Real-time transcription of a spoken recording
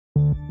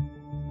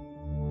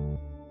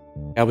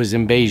I was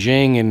in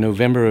Beijing in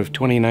November of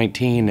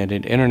 2019 at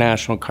an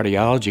international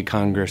cardiology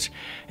congress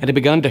and had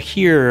begun to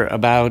hear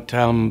about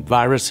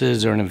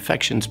viruses or an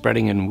infection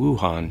spreading in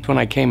Wuhan. When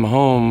I came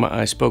home,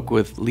 I spoke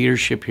with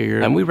leadership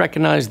here, and we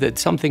recognized that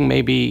something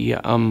may be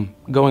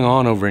going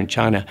on over in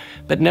China,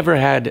 but never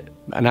had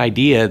an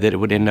idea that it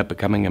would end up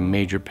becoming a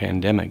major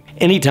pandemic.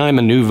 Anytime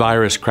a new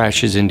virus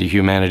crashes into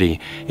humanity,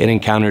 it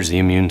encounters the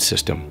immune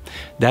system.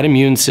 That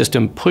immune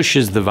system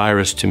pushes the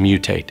virus to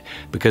mutate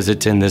because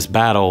it's in this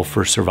battle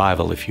for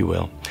survival, if you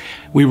will.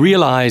 We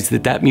realized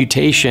that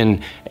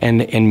mutation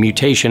and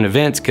mutation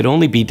events could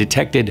only be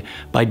detected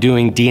by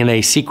doing DNA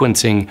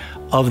sequencing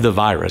of the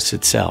virus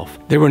itself.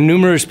 There were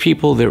numerous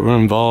people that were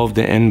involved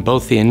in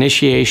both the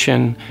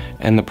initiation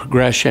and the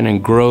progression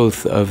and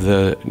growth of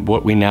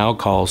what we now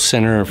call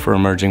Center for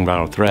Emerging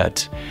Viral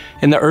Threats.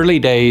 In the early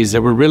days,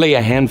 there were really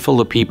a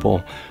handful of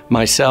people,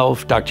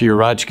 myself, Dr.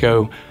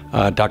 Urachko,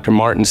 Dr.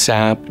 Martin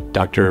Sapp,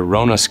 Dr.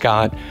 Rona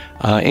Scott,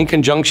 in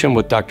conjunction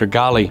with Dr.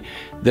 Ghali,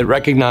 that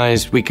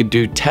recognized we could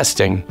do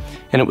testing.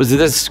 And it was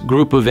this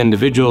group of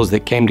individuals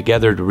that came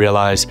together to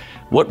realize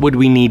what would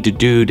we need to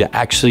do to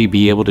actually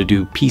be able to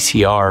do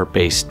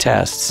PCR-based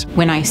tests.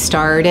 When I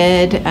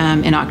started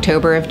in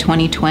October of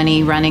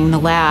 2020 running the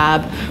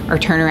lab, our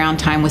turnaround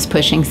time was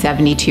pushing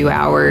 72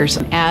 hours.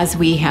 As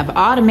we have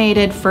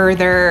automated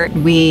further,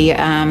 we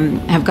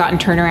have gotten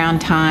turnaround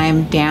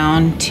time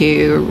down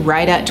to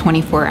right at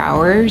 24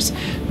 hours,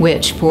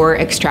 which for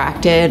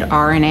extracted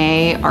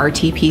RNA,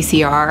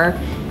 RT-PCR,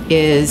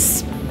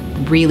 is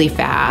really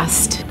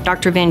fast.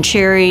 Dr. Van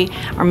Cherry,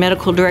 our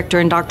medical director,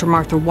 and Dr.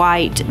 Martha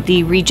White,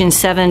 the Region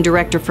 7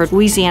 director for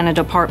Louisiana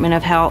Department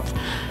of Health,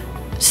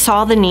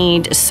 saw the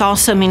need, saw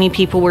so many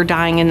people were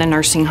dying in the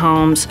nursing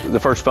homes. The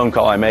first phone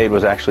call I made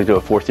was actually to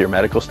a fourth-year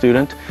medical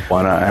student,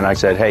 and I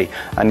said, hey,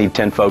 I need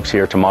 10 folks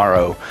here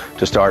tomorrow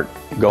to start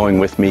going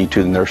with me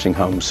to the nursing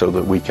home so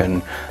that we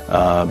can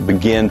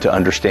begin to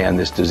understand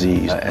this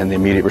disease. And the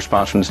immediate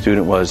response from the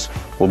student was,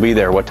 we'll be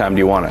there, what time do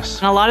you want us?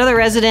 And a lot of the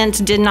residents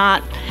did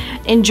not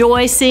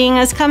enjoy seeing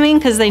us coming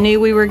because they knew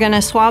we were going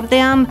to swab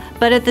them,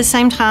 but at the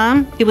same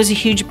time, it was a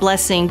huge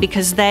blessing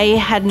because they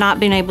had not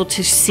been able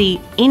to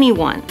see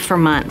anyone for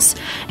months.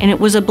 And it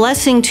was a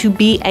blessing to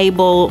be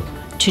able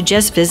to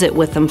just visit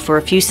with them for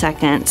a few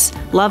seconds,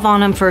 love on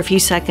them for a few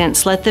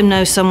seconds, let them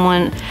know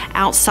someone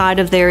outside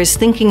of there is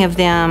thinking of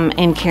them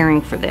and caring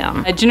for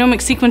them. Genomic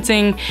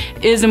sequencing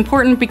is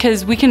important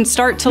because we can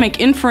start to make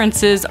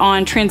inferences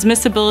on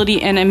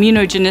transmissibility and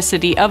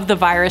immunogenicity of the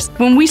virus.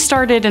 When we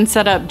started and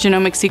set up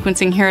genomic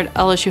sequencing here at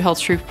LSU Health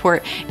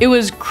Shreveport, it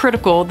was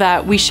critical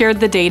that we shared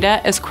the data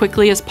as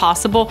quickly as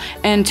possible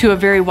and to a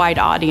very wide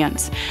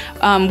audience.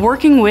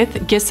 Working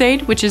with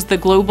GISAID, which is the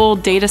Global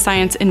Data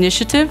Science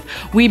Initiative,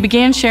 we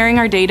began sharing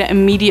our data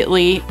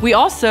immediately. We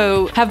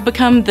also have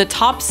become the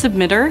top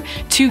submitter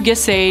to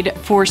GISAID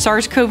for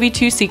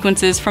SARS-CoV-2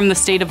 sequences from the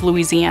state of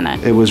Louisiana.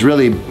 It was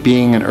really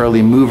being an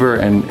early mover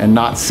and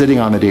not sitting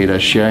on the data,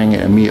 sharing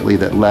it immediately,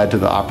 that led to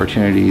the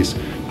opportunities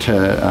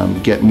to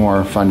get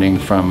more funding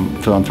from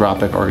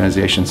philanthropic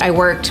organizations. I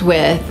worked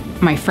with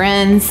my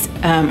friends,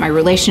 my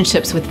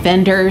relationships with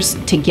vendors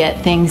to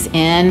get things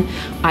in.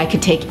 I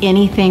could take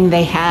anything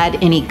they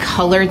had, any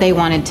color they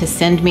wanted to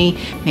send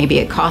me. Maybe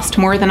it cost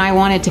more than I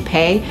wanted to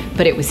pay,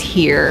 but it was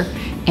here.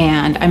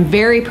 And I'm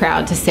very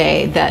proud to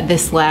say that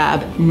this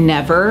lab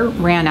never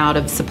ran out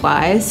of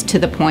supplies to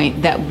the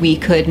point that we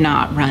could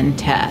not run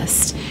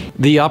tests.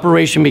 The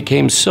operation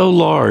became so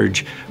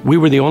large, we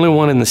were the only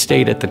one in the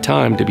state at the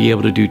time to be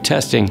able to do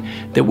testing,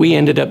 that we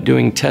ended up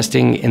doing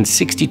testing in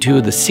 62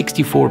 of the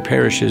 64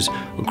 parishes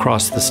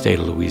across the state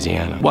of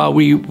Louisiana. While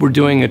we were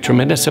doing a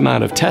tremendous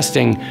amount of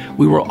testing,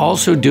 we were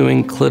also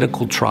doing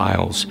clinical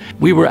trials.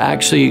 We were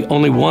actually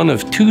only one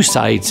of 2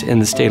 sites in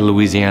the state of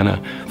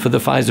Louisiana for the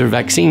Pfizer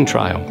vaccine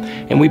trial,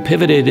 and we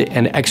pivoted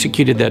and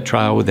executed that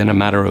trial within a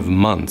matter of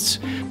months.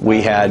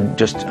 We had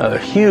just a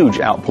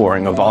huge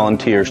outpouring of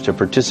volunteers to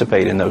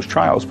participate in those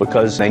trials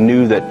because they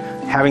knew that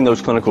having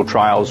those clinical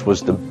trials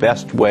was the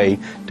best way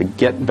to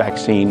get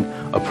vaccine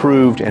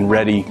approved and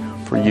ready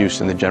for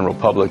use in the general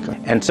public.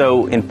 And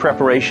so in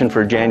preparation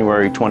for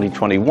January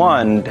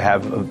 2021 to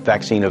have a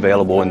vaccine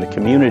available in the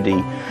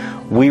community,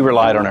 we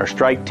relied on our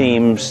strike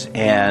teams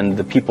and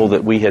the people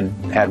that we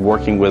had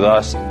working with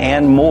us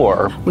and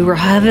more. We were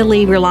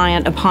heavily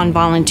reliant upon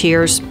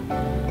volunteers.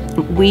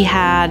 We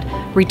had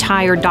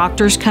retired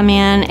doctors come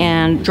in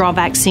and draw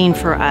vaccine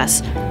for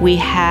us. We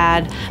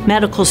had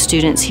medical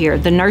students here.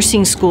 The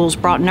nursing schools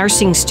brought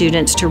nursing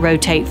students to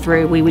rotate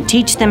through. We would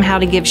teach them how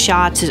to give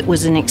shots. It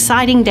was an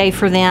exciting day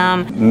for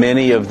them.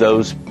 Many of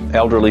those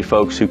elderly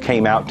folks who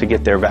came out to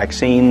get their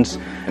vaccines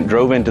and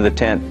drove into the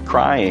tent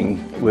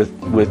crying with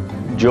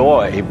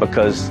joy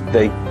because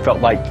they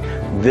felt like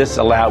this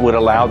would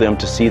allow them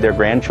to see their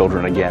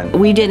grandchildren again.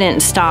 We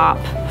didn't stop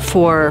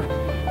for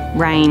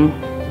rain,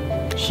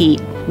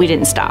 heat. we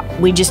didn't stop.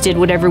 We just did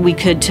whatever we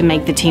could to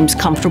make the teams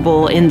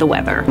comfortable in the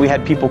weather. We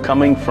had people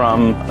coming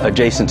from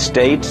adjacent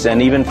states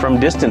and even from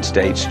distant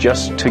states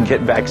just to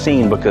get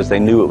vaccine because they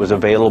knew it was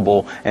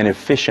available and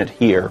efficient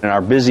here. In our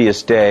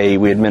busiest day,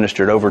 we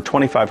administered over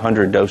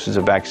 2,500 doses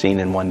of vaccine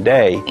in one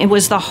day. It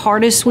was the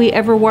hardest we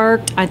ever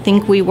worked. I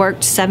think we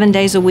worked 7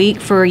 days a week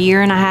for a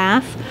year and a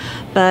half.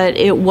 But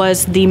it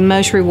was the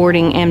most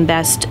rewarding and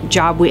best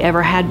job we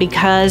ever had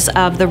because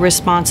of the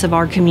response of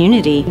our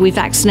community. We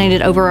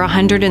vaccinated over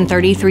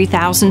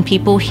 133,000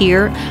 people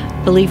here.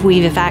 I believe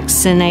we've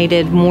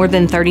vaccinated more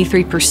than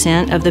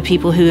 33% of the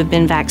people who have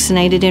been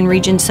vaccinated in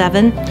Region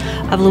 7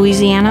 of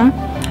Louisiana.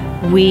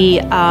 We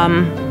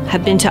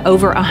have been to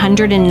over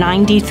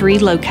 193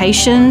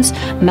 locations.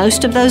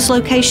 Most of those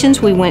locations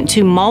we went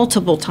to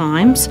multiple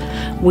times.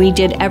 We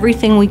did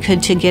everything we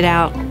could to get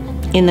out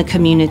in the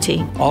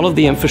community. All of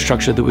the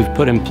infrastructure that we've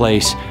put in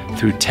place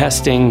through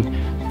testing,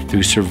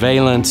 through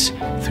surveillance,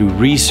 through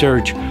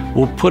research,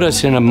 will put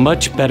us in a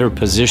much better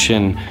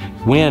position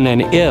when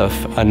and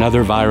if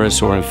another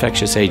virus or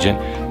infectious agent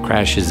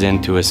crashes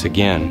into us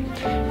again.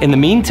 In the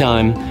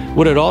meantime,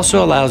 what it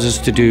also allows us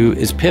to do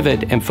is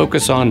pivot and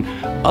focus on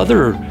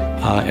other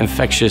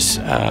infectious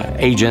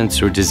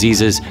agents or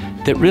diseases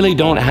that really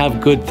don't have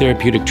good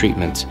therapeutic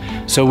treatments.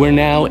 So we're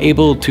now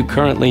able to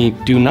currently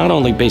do not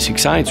only basic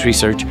science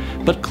research,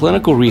 but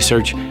clinical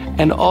research,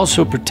 and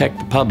also protect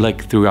the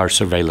public through our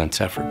surveillance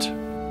efforts.